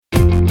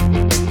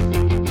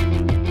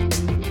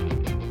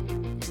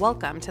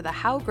welcome to the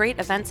How Great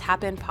Events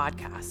Happen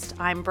podcast.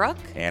 I'm Brooke.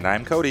 And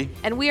I'm Cody.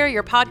 And we are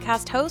your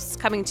podcast hosts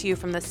coming to you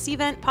from the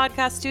Cvent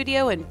podcast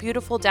studio in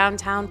beautiful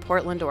downtown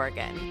Portland,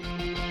 Oregon.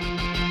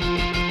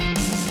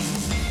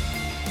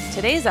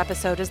 Today's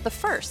episode is the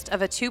first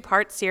of a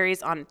two-part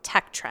series on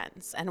tech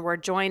trends, and we're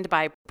joined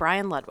by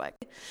Brian Ludwig,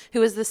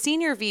 who is the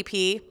Senior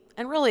VP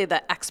and really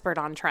the expert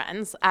on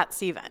trends at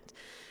Cvent.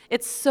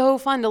 It's so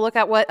fun to look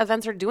at what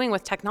events are doing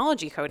with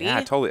technology, Cody.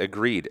 Yeah, totally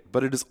agreed.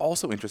 But it is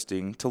also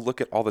interesting to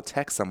look at all the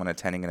tech someone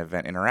attending an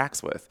event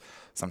interacts with,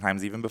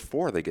 sometimes even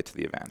before they get to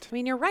the event. I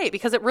mean, you're right,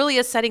 because it really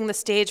is setting the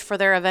stage for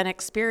their event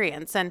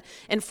experience and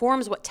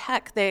informs what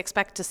tech they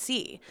expect to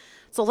see.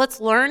 So let's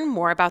learn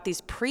more about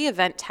these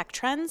pre-event tech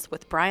trends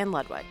with Brian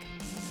Ludwig.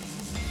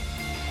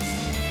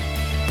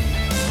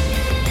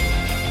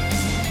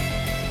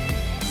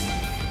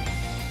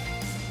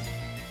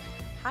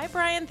 Hi,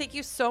 Brian. Thank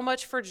you so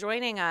much for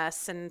joining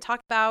us and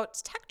talk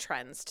about tech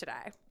trends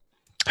today.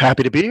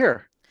 Happy to be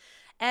here.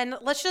 And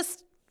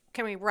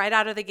can we right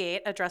out of the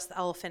gate address the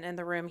elephant in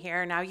the room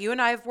here? Now, you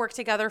and I have worked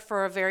together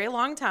for a very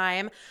long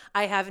time.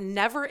 I have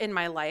never in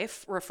my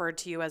life referred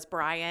to you as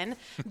Brian.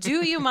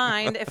 Do you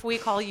mind if we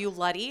call you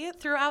Luddy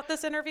throughout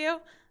this interview?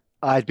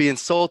 I'd be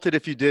insulted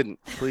if you didn't.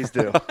 Please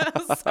do.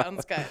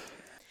 Sounds good.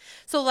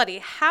 So, Luddy,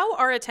 how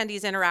are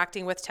attendees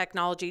interacting with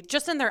technology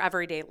just in their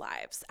everyday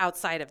lives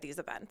outside of these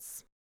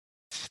events?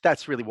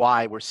 That's really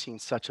why we're seeing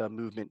such a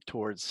movement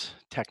towards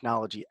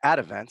technology at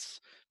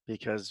events,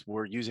 because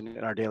we're using it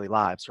in our daily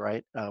lives,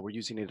 right? We're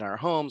using it in our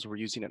homes, we're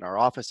using it in our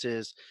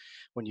offices.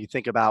 When you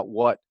think about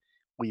what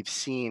we've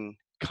seen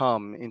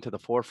come into the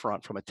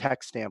forefront from a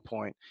tech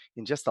standpoint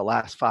in just the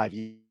last 5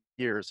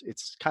 years,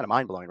 it's kind of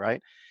mind-blowing,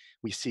 right?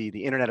 We see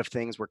the Internet of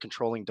Things. We're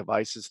controlling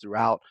devices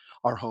throughout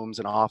our homes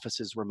and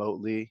offices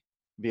remotely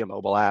via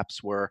mobile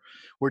apps. We're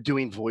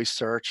doing voice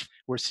search.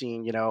 We're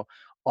seeing,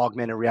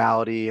 augmented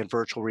reality and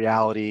virtual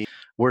reality.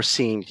 We're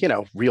seeing,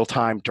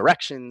 real-time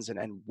directions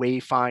and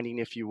wayfinding,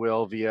 if you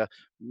will, via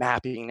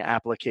mapping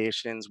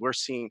applications. We're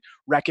seeing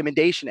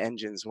recommendation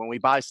engines when we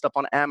buy stuff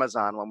on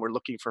Amazon, when we're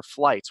looking for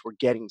flights. We're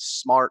getting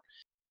smart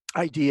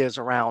ideas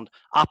around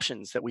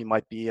options that we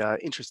might be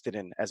interested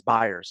in as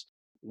buyers.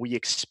 We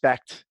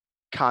expect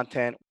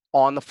content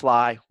on the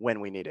fly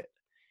when we need it.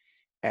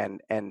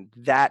 And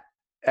that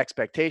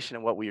expectation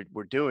and what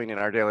we're doing in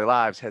our daily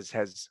lives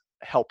has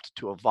helped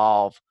to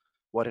evolve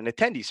what an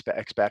attendee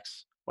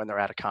expects when they're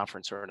at a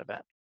conference or an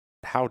event.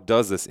 How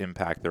does this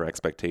impact their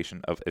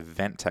expectation of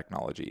event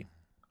technology?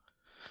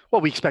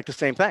 Well, we expect the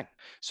same thing.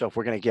 So if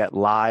we're going to get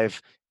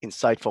live,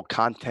 insightful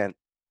content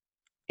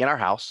in our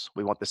house,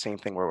 we want the same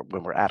thing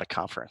when we're at a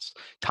conference.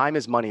 Time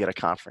is money at a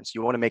conference.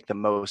 You want to make the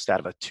most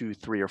out of a 2,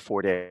 3, or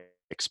 4-day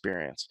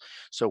experience.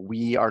 So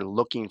we are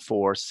looking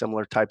for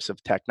similar types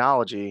of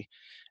technology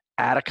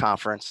at a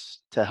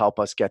conference to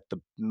help us get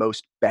the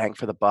most bang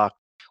for the buck.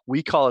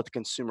 We call it the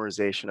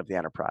consumerization of the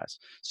enterprise.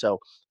 So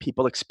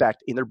people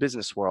expect in their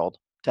business world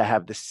to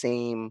have the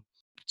same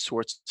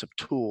sorts of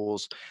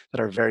tools that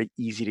are very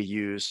easy to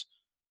use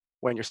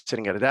when you're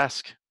sitting at a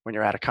desk, when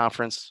you're at a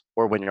conference,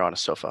 or when you're on a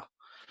sofa.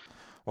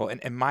 Well,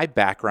 and my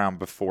background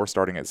before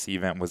starting at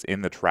Cvent was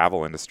in the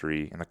travel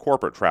industry, in the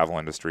corporate travel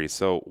industry.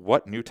 So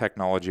what new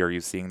technology are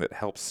you seeing that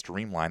helps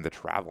streamline the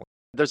travel?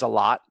 There's a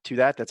lot to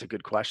that. That's a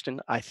good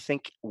question. I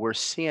think we're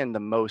seeing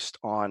the most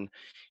on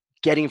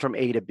getting from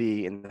A to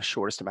B in the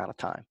shortest amount of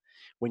time.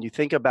 When you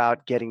think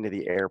about getting to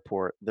the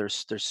airport,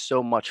 there's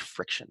so much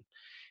friction.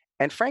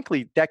 And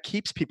frankly, that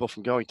keeps people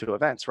from going to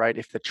events, right?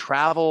 If the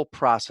travel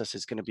process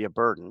is going to be a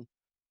burden,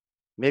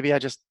 maybe I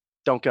just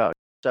don't go.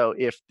 So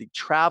if the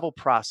travel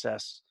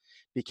process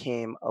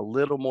became a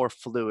little more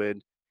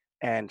fluid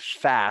and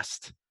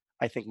fast,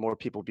 I think more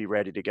people would be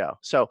ready to go.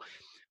 So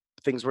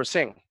things we're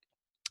seeing,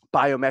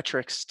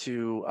 biometrics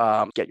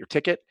to get your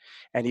ticket,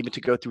 and even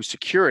to go through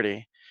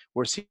security,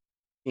 we're seeing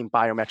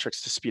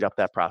biometrics to speed up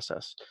that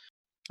process.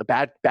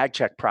 The bag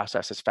check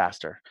process is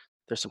faster.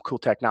 There's some cool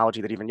technology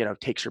that even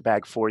takes your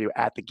bag for you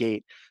at the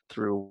gate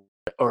through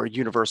or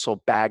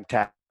universal bag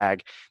tag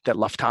that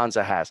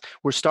Lufthansa has.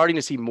 We're starting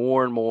to see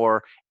more and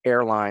more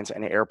airlines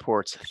and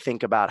airports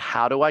think about,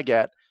 how do I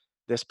get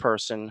this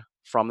person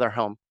from their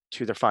home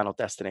to their final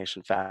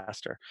destination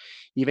faster?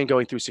 Even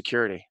going through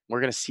security,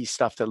 we're going to see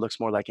stuff that looks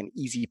more like an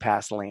easy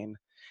pass lane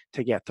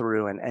to get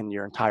through, and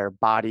your entire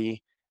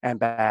body and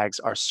bags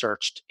are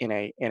searched in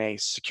a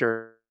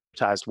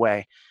securitized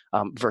way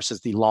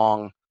versus the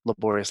long,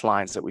 laborious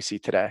lines that we see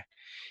today.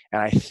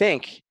 And I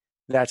think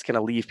that's going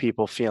to leave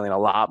people feeling a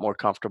lot more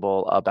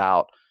comfortable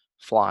about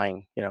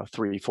flying,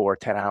 3, 4,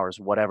 10 hours,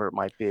 whatever it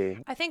might be.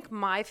 I think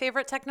my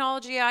favorite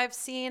technology I've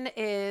seen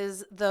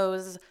is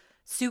those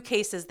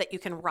suitcases that you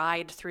can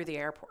ride through the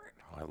airport.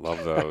 Oh, I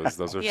love those.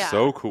 Those are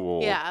so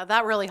cool. Yeah,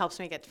 that really helps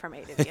me get from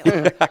A to B a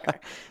little bit quicker.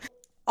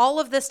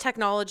 All of this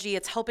technology,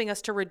 it's helping us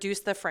to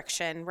reduce the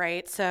friction,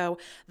 right? So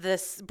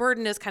this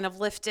burden is kind of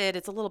lifted.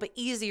 It's a little bit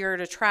easier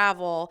to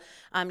travel.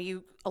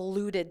 You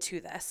alluded to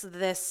this.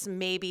 This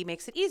maybe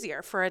makes it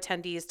easier for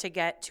attendees to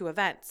get to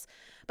events.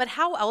 But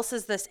how else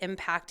is this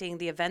impacting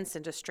the events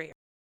industry?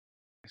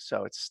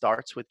 So it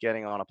starts with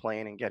getting on a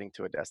plane and getting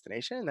to a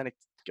destination, and then it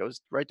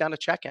goes right down to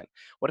check-in.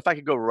 What if I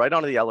could go right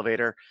onto the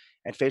elevator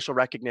and facial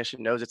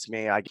recognition knows it's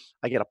me? I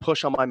get a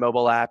push on my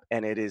mobile app,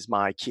 and it is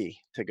my key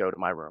to go to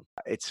my room.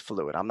 It's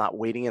fluid. I'm not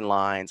waiting in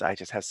lines. I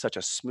just have such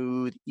a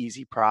smooth,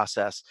 easy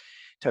process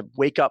to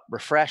wake up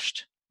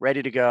refreshed,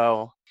 ready to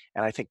go.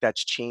 And I think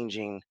that's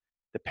changing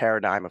the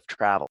paradigm of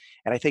travel.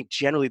 And I think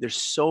generally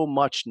there's so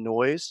much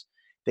noise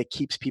that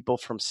keeps people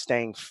from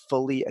staying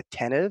fully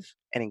attentive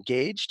and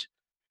engaged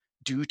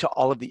due to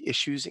all of the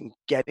issues in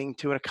getting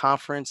to a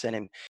conference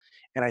and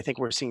I think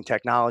we're seeing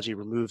technology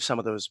remove some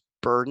of those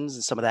burdens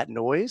and some of that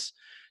noise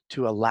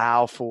to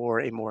allow for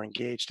a more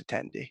engaged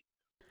attendee.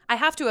 I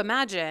have to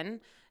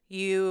imagine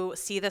you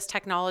see this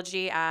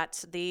technology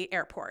at the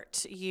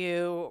airport.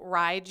 You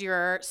ride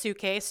your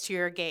suitcase to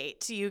your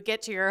gate. You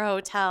get to your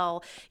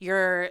hotel.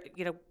 You're,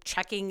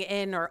 checking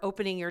in or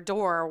opening your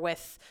door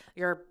with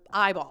your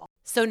eyeball.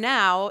 So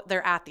now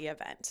they're at the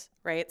event,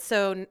 right?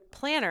 So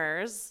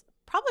planners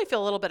probably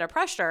feel a little bit of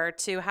pressure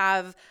to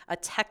have a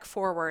tech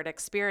forward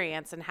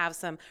experience and have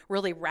some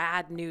really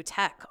rad new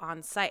tech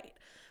on site.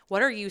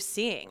 What are you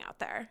seeing out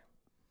there?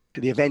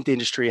 The event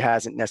industry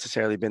hasn't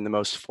necessarily been the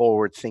most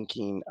forward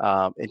thinking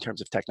in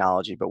terms of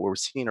technology, but we're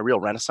seeing a real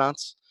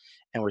renaissance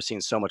and we're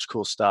seeing so much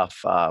cool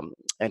stuff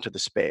enter the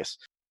space.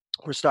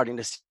 We're starting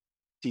to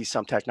see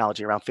some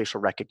technology around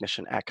facial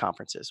recognition at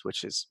conferences,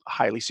 which is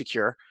highly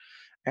secure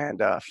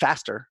and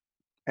faster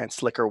and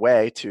slicker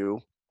way to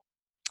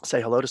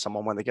say hello to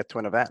someone when they get to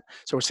an event.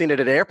 So we're seeing it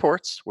at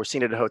airports, we're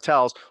seeing it at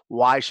hotels.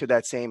 Why should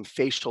that same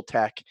facial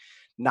tech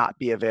not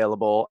be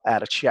available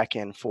at a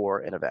check-in for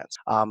an event?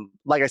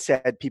 Like I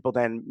said, people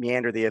then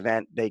meander the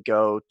event. They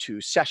go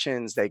to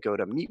sessions, they go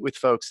to meet with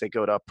folks, they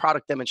go to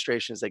product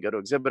demonstrations, they go to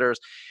exhibitors.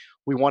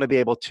 We want to be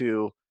able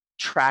to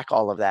track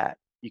all of that.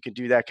 You can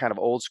do that kind of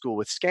old school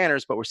with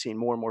scanners, but we're seeing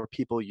more and more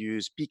people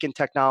use beacon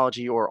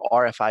technology or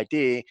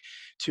RFID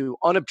to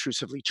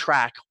unobtrusively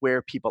track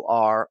where people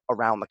are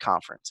around the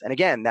conference. And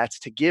again, that's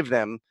to give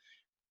them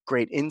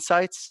great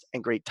insights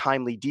and great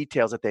timely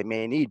details that they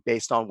may need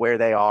based on where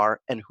they are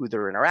and who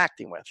they're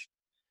interacting with.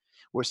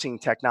 We're seeing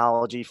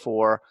technology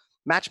for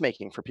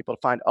matchmaking for people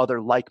to find other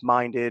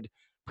like-minded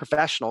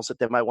professionals that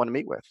they might want to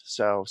meet with.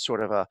 So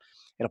sort of an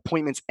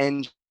appointments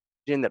engine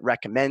that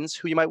recommends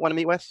who you might want to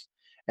meet with,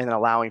 and then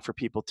allowing for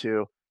people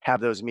to have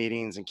those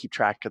meetings and keep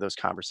track of those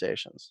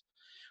conversations.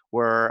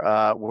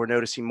 We're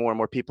noticing more and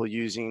more people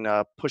using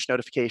push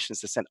notifications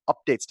to send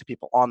updates to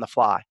people on the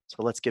fly.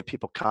 So let's give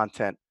people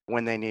content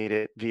when they need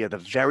it via the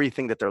very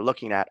thing that they're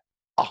looking at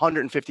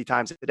 150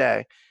 times a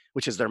day,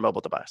 which is their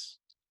mobile device.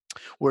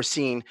 We're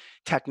seeing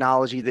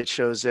technology that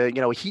shows a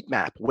heat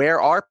map. Where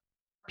are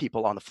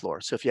people on the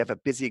floor? So if you have a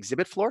busy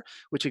exhibit floor,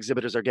 which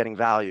exhibitors are getting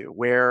value?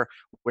 Where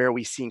are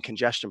we seeing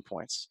congestion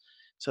points?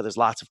 So there's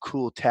lots of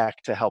cool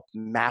tech to help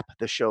map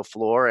the show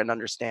floor and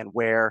understand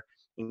where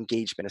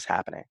engagement is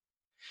happening.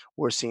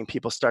 We're seeing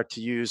people start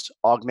to use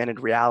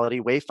augmented reality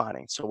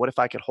wayfinding. So what if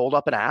I could hold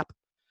up an app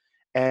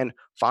and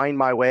find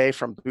my way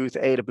from booth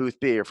A to booth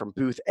B or from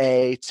booth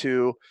A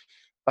to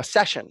a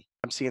session?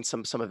 I'm seeing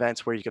some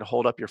events where you can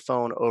hold up your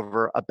phone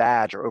over a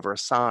badge or over a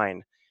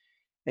sign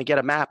and get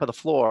a map of the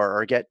floor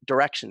or get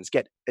directions,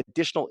 get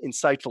additional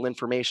insightful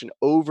information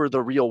over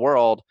the real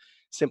world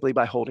simply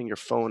by holding your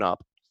phone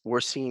up. We're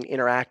seeing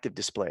interactive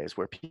displays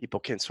where people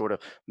can sort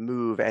of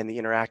move, and the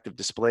interactive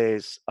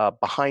displays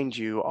behind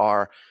you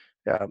are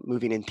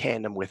moving in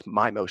tandem with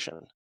my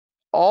motion.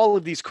 All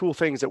of these cool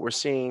things that we're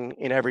seeing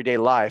in everyday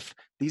life,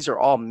 these are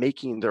all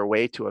making their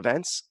way to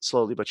events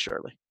slowly but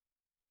surely.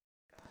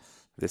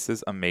 This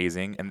is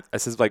amazing. And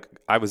this is like,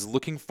 I was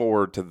looking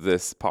forward to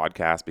this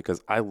podcast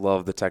because I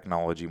love the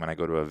technology when I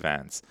go to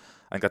events.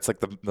 I think that's like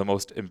the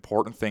most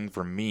important thing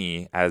for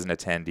me as an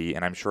attendee,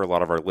 and I'm sure a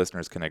lot of our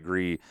listeners can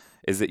agree,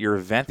 is that your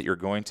event that you're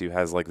going to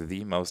has like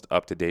the most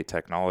up-to-date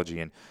technology.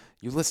 And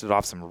you listed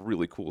off some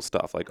really cool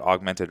stuff like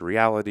augmented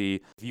reality.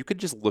 If you could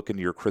just look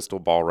into your crystal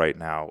ball right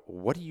now,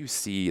 what do you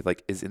see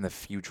like is in the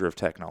future of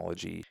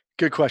technology?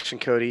 Good question,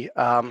 Cody.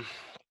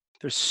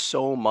 There's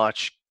so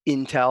much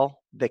intel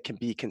that can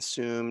be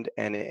consumed,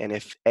 and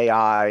if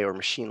AI or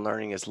machine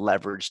learning is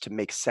leveraged to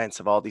make sense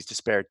of all these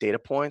disparate data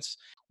points,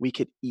 we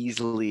could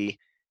easily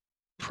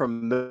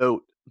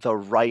promote the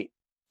right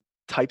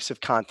types of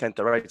content,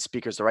 the right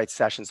speakers, the right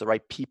sessions, the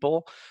right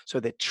people, so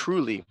that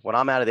truly when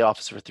I'm out of the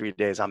office for 3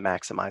 days, I'm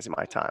maximizing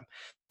my time.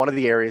 One of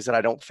the areas that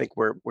I don't think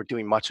we're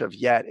doing much of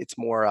yet, it's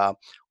more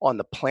on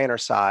the planner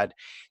side.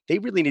 They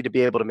really need to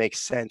be able to make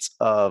sense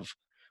of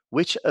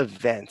which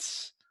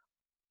events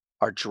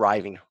are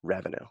driving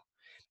revenue.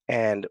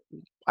 And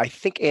I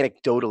think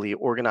anecdotally,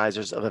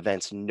 organizers of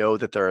events know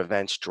that their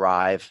events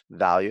drive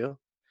value.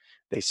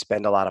 They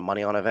spend a lot of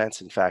money on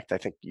events. In fact, I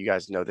think you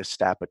guys know this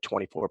stat, but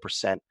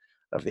 24%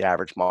 of the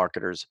average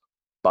marketer's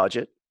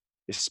budget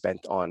is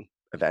spent on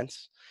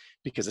events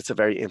because it's a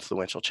very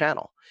influential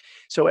channel.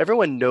 So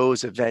everyone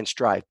knows events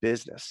drive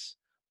business.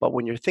 But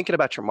when you're thinking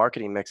about your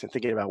marketing mix and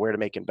thinking about where to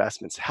make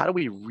investments, how do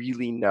we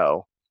really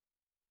know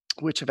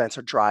which events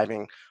are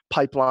driving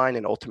pipeline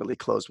and ultimately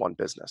close one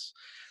business?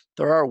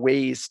 There are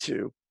ways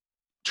to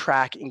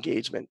track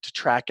engagement, to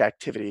track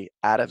activity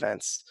at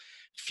events,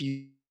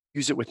 fuse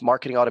it with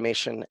marketing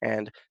automation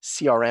and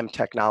CRM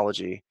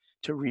technology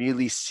to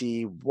really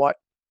see what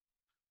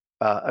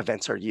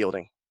events are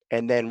yielding.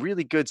 And then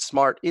really good,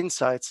 smart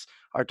insights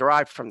are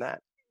derived from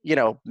that.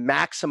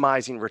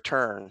 Maximizing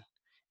return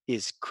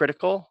is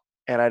critical.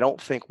 And I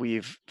don't think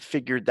we've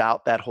figured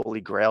out that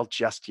holy grail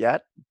just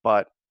yet,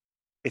 but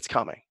it's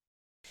coming.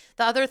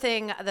 The other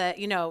thing that,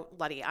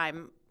 Letty,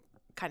 I'm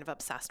kind of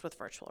obsessed with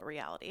virtual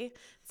reality.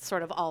 It's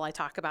sort of all I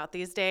talk about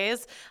these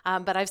days.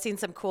 But I've seen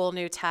some cool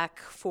new tech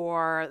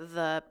for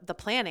the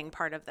planning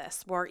part of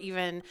this, where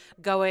even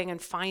going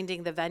and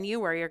finding the venue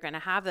where you're going to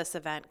have this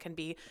event can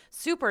be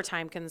super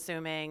time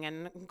consuming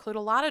and include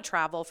a lot of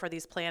travel for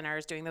these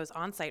planners doing those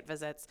on-site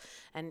visits,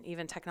 and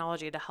even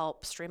technology to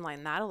help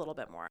streamline that a little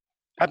bit more.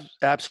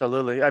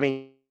 Absolutely. I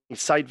mean,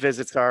 site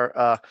visits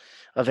are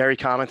a very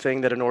common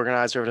thing that an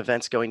organizer of an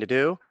event's going to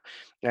do.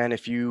 And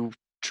if you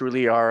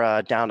truly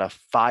are down to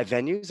 5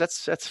 venues,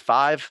 that's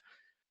 5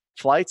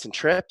 flights and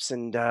trips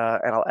and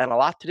a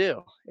lot to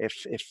do.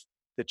 If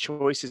the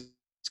choices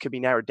could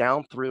be narrowed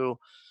down through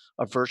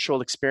a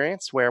virtual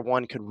experience where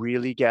one could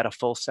really get a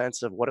full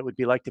sense of what it would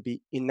be like to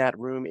be in that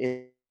room,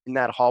 in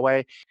that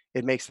hallway,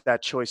 it makes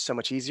that choice so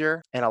much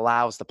easier and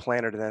allows the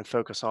planner to then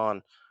focus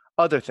on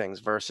other things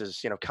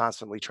versus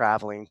constantly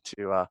traveling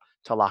to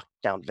lock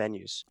down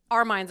venues.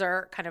 Our minds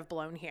are kind of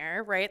blown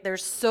here, right?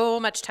 There's so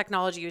much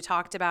technology you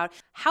talked about.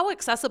 How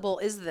accessible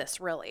is this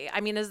really? I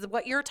mean, is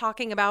what you're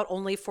talking about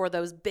only for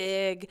those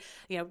big,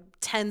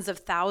 tens of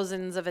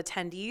thousands of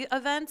attendee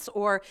events,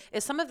 or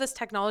is some of this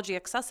technology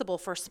accessible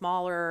for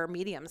smaller,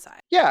 medium size?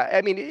 Yeah,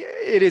 I mean,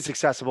 it is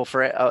accessible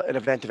for an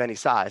event of any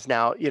size.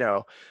 Now,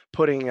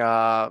 putting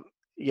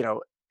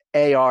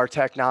AR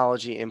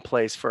technology in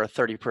place for a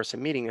 30-person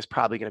meeting is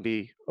probably going to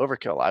be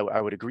overkill. I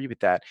would agree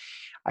with that.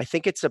 I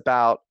think it's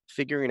about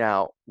figuring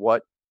out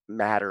what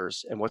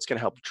matters and what's going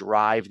to help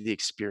drive the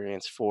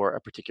experience for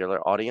a particular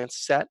audience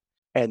set,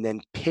 and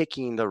then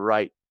picking the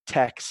right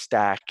tech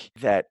stack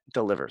that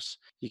delivers.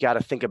 You got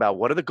to think about,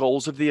 what are the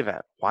goals of the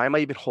event? Why am I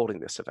even holding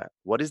this event?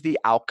 What is the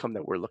outcome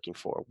that we're looking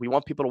for? We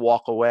want people to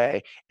walk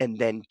away and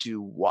then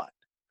do what?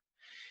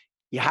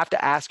 You have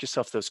to ask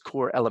yourself those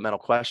core elemental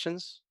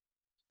questions.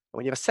 And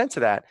when you have a sense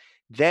of that,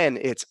 then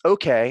it's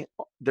okay,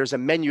 there's a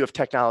menu of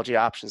technology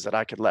options that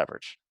I could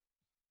leverage.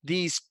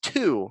 These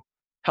 2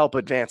 help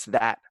advance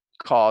that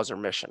cause or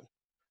mission.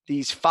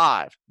 These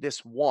 5, this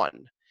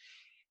 1.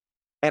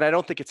 And I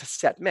don't think it's a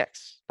set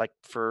mix. Like,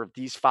 for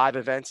these 5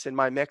 events in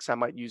my mix, I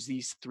might use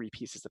these 3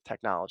 pieces of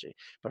technology.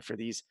 But for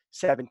these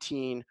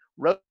 17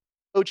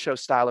 roadshow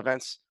style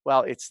events,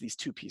 well, it's these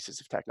 2 pieces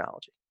of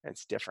technology. And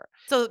it's different.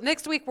 So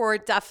next week, we're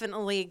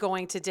definitely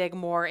going to dig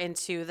more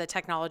into the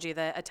technology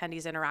that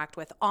attendees interact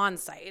with on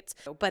site.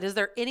 But is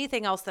there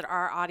anything else that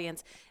our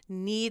audience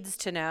needs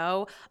to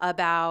know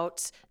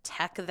about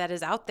tech that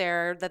is out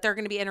there that they're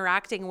going to be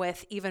interacting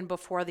with even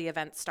before the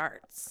event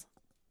starts?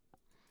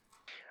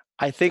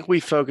 I think we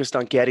focused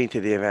on getting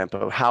to the event,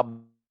 but how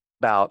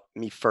about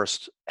me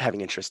first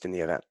having interest in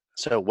the event?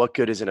 So what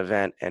good is an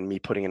event and me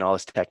putting in all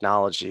this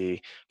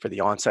technology for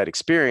the on-site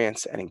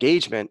experience and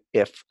engagement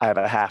if I have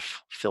a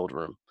half-filled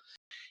room?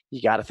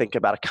 You got to think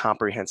about a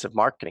comprehensive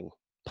marketing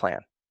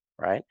plan,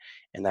 right?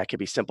 And that could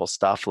be simple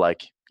stuff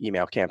like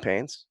email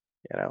campaigns,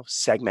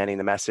 segmenting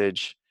the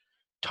message,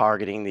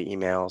 targeting the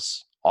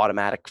emails,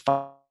 automatic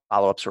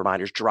follow-ups,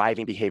 reminders,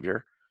 driving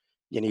behavior.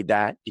 You need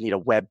that. You need a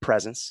web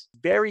presence.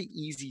 Very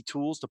easy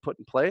tools to put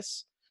in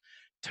place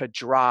to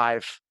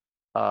drive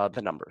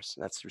the numbers.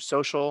 And that's through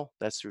social,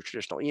 that's through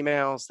traditional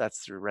emails,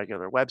 that's through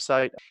regular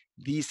website.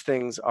 These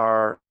things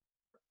are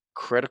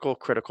critical,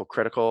 critical,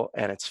 critical.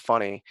 And it's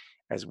funny,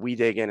 as we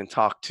dig in and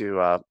talk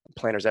to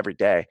planners every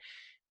day,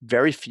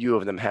 very few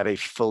of them have a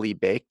fully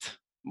baked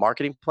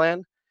marketing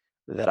plan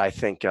that I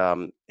think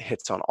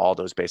hits on all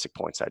those basic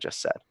points I just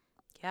said.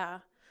 Yeah.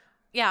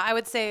 Yeah, I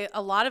would say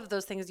a lot of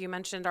those things you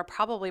mentioned are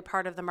probably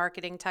part of the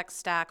marketing tech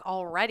stack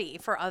already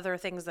for other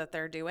things that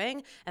they're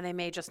doing, and they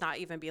may just not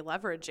even be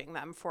leveraging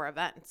them for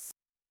events.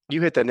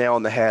 You hit the nail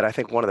on the head. I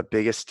think one of the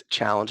biggest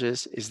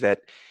challenges is that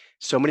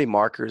so many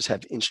marketers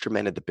have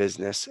instrumented the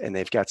business and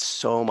they've got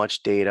so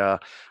much data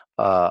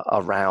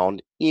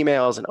around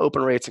emails and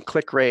open rates and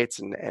click rates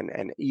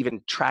and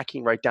even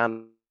tracking right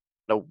down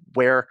to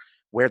where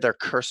their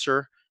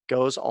cursor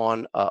goes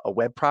on a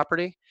web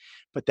property.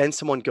 But then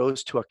someone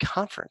goes to a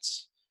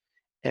conference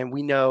and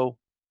we know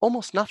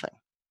almost nothing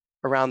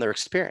around their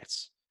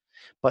experience.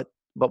 But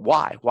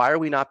why? Why are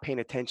we not paying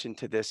attention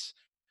to this,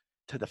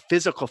 to the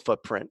physical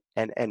footprint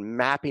and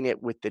mapping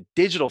it with the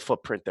digital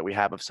footprint that we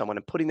have of someone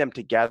and putting them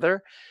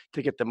together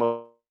to get the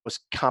most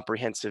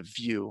comprehensive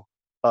view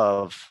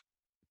of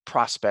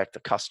prospect, a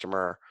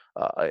customer,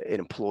 an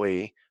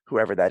employee,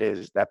 whoever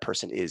that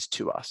person is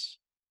to us.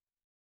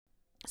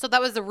 So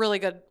that was a really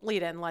good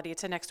lead-in, Letty,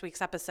 to next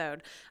week's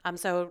episode.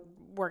 So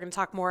we're going to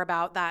talk more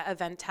about that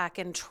event tech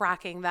and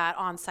tracking that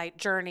on-site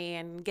journey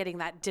and getting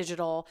that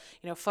digital,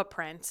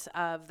 footprint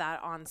of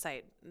that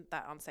on-site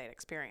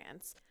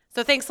experience.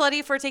 So thanks,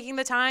 Luddy, for taking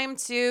the time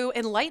to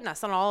enlighten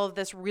us on all of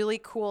this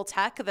really cool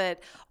tech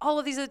that all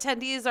of these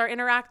attendees are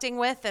interacting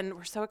with. And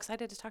we're so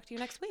excited to talk to you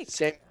next week.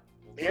 Same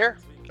here.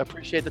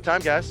 Appreciate the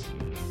time, guys.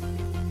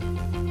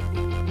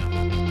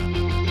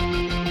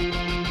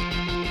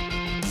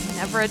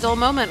 Never a dull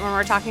moment when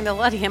we're talking to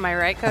Luddy, am I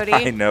right, Cody?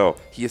 I know.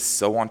 He is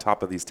so on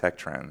top of these tech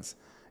trends.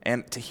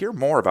 And to hear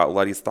more about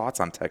Luddy's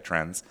thoughts on tech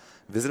trends,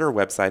 visit our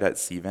website at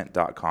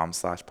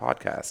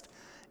cvent.com/podcast.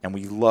 And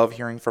we love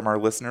hearing from our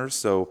listeners,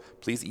 so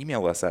please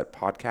email us at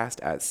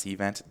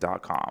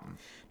podcast@cvent.com.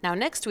 Now,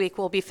 next week,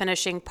 we'll be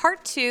finishing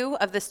part 2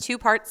 of this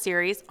 2-part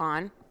series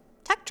on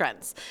tech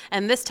trends.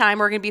 And this time,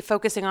 we're going to be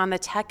focusing on the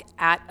tech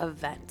at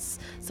events.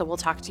 So we'll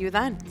talk to you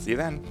then. See you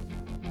then.